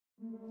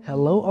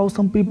Hello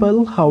awesome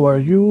people, how are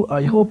you?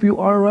 I hope you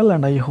are well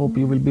and I hope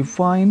you will be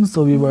fine.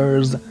 So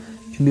viewers,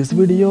 in this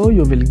video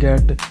you will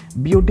get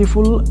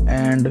beautiful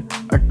and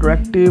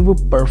attractive,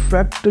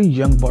 perfect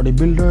young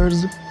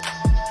bodybuilders.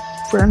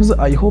 Friends,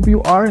 I hope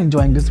you are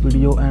enjoying this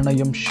video and I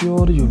am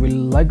sure you will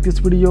like this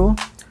video.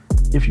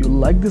 If you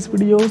like this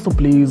video, so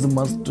please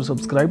must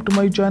subscribe to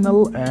my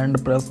channel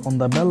and press on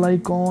the bell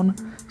icon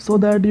so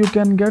that you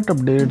can get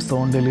updates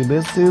on daily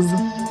basis.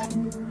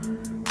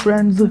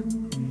 Friends,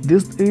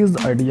 this is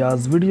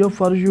ideas video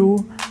for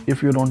you.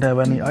 If you don't have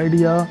any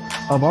idea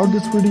about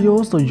this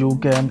video, so you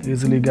can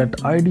easily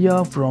get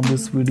idea from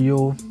this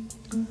video.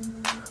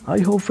 I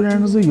hope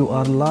friends you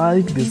are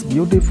like this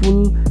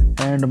beautiful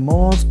and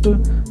most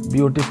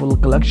beautiful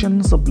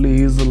collection. So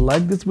please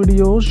like this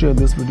video, share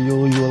this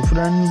video with your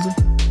friends.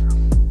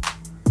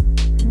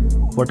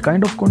 What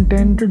kind of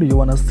content do you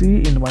wanna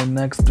see in my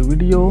next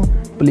video?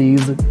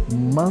 Please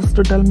must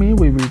tell me,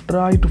 we will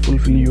try to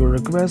fulfill your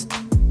request.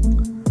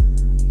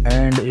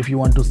 And if you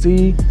want to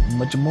see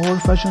much more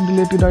fashion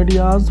related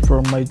ideas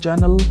from my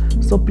channel,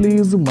 so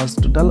please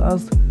must tell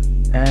us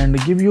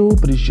and give you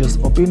precious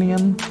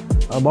opinion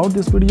about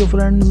this video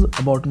friends,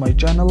 about my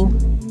channel.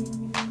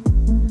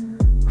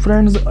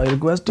 Friends, I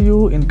request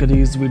you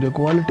increase video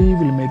quality,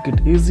 will make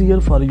it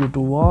easier for you to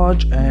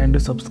watch,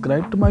 and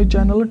subscribe to my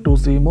channel to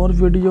see more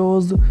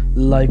videos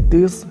like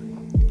this.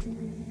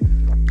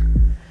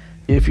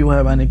 If you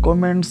have any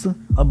comments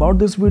about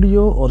this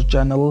video or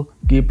channel,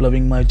 keep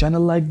loving my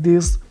channel like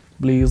this,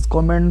 please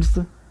comments.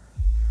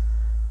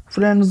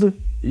 Friends,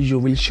 you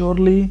will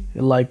surely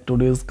like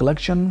today's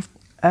collection.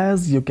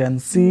 As you can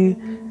see,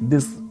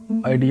 this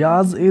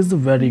ideas is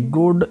very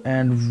good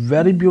and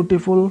very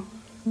beautiful.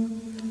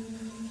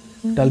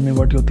 Tell me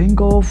what you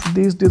think of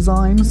this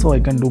design so I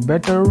can do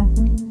better.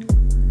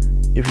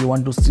 If you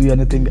want to see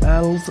anything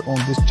else on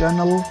this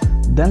channel,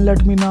 then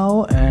let me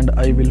know and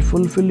I will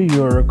fulfill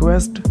your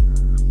request.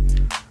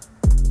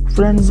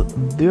 Friends,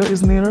 there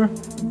is near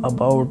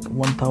about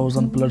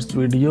 1000 plus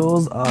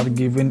videos are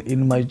given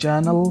in my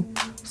channel,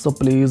 so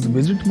please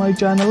visit my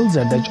channel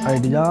Zhideas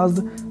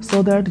Ideas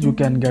so that you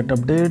can get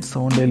updates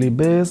on daily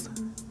basis.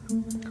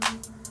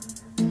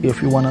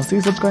 If you wanna see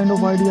such kind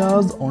of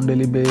ideas on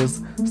daily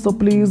basis, so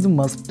please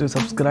must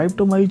subscribe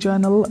to my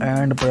channel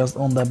and press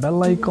on the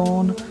bell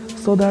icon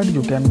so that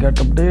you can get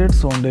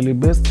updates on daily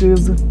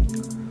basis.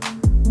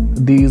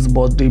 These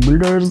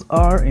bodybuilders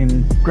are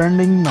in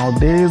trending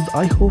nowadays.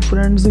 I hope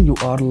friends you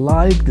are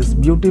like this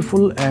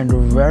beautiful and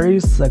very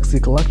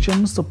sexy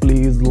collection. So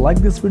please like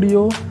this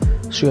video,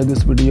 share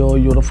this video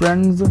with your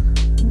friends.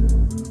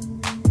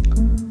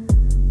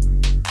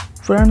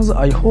 Friends,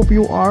 I hope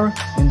you are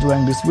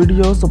enjoying this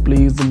video. So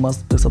please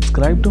must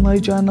subscribe to my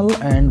channel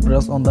and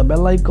press on the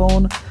bell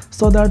icon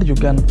so that you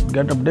can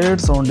get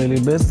updates on daily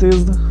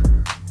basis.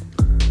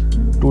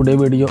 Today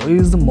video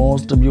is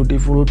most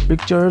beautiful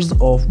pictures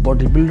of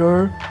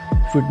bodybuilder,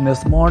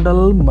 fitness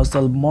model,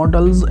 muscle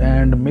models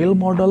and male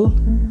model.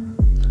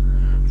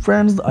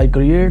 Friends, I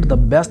create the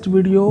best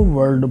video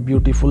world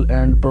beautiful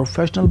and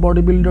professional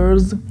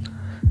bodybuilders.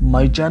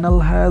 My channel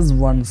has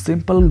one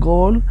simple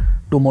goal: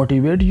 to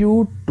motivate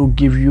you, to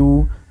give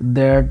you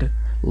that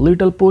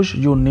little push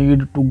you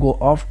need to go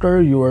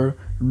after your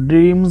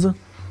dreams.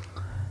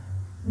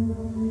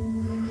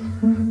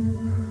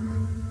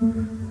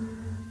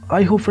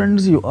 I hope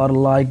friends you are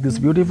like this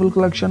beautiful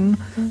collection.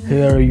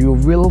 Here you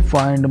will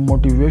find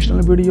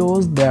motivational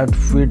videos that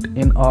fit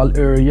in all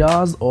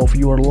areas of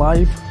your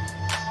life.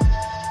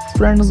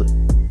 Friends,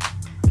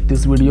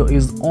 this video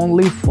is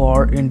only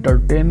for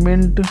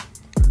entertainment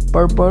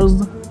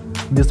purpose.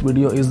 This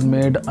video is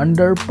made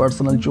under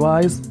personal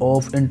choice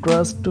of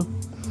interest.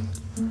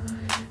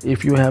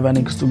 If you have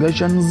any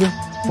suggestions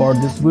for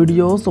this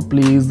video, so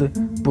please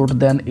put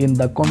them in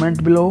the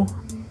comment below.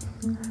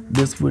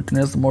 This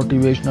fitness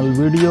motivational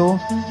video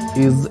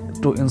is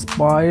to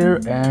inspire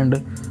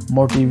and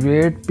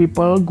motivate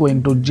people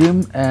going to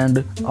gym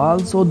and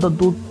also to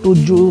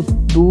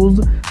those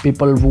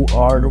people who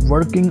are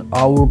working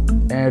out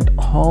at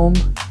home.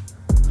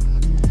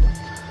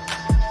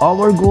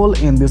 Our goal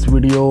in this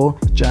video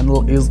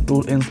channel is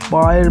to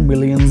inspire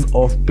millions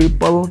of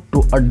people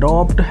to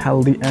adopt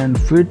healthy and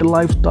fit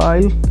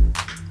lifestyle.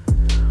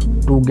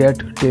 To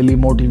get daily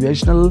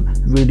motivational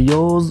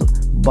videos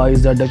by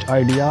Zhideas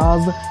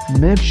Ideas,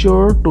 make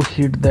sure to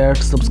hit that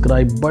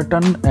subscribe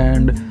button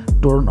and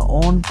turn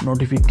on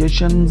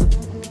notifications.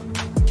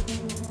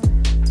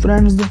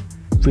 Friends,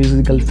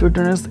 physical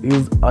fitness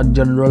is a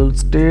general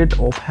state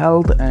of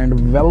health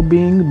and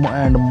well-being,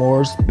 and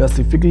more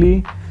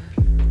specifically,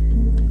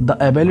 the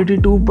ability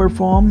to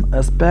perform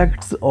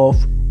aspects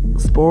of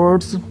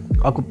sports,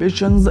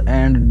 occupations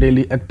and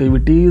daily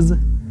activities.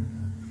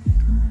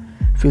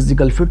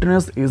 Physical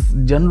fitness is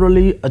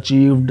generally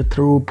achieved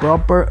through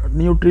proper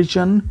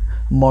nutrition,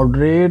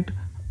 moderate,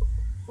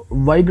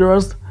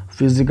 vigorous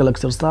physical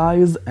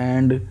exercise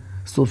and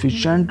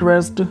sufficient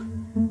rest.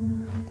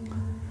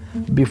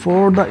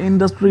 Before the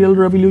Industrial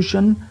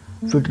Revolution,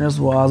 Fitness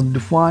was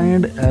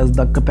defined as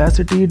the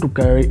capacity to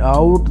carry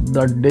out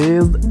the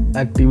day's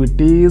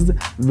activities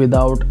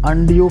without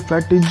undue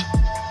fatigue.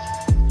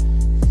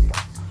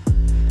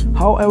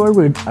 However,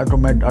 with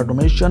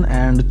automation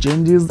and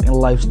changes in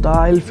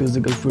lifestyle,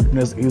 physical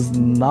fitness is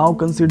now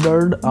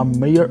considered a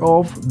measure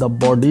of the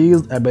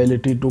body's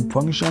ability to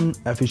function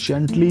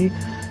efficiently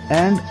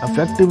and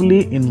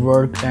effectively in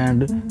work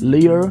and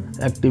leisure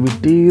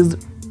activities,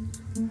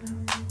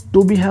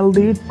 to be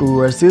healthy,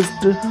 to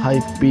resist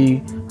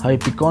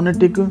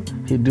hypochondriac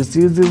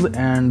diseases,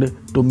 and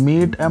to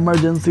meet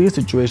emergency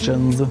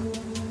situations.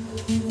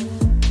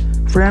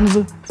 Friends,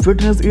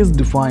 fitness is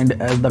defined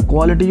as the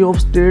quality of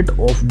state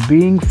of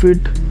being fit.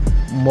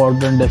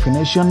 Modern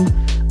definition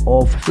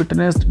of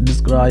fitness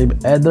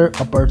describe either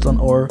a person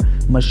or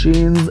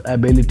machine's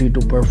ability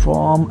to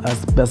perform a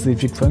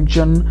specific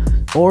function,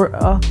 or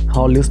a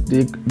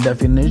holistic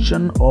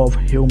definition of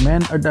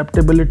human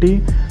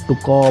adaptability to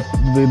cope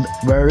with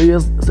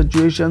various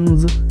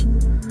situations.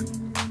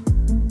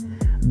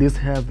 This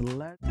has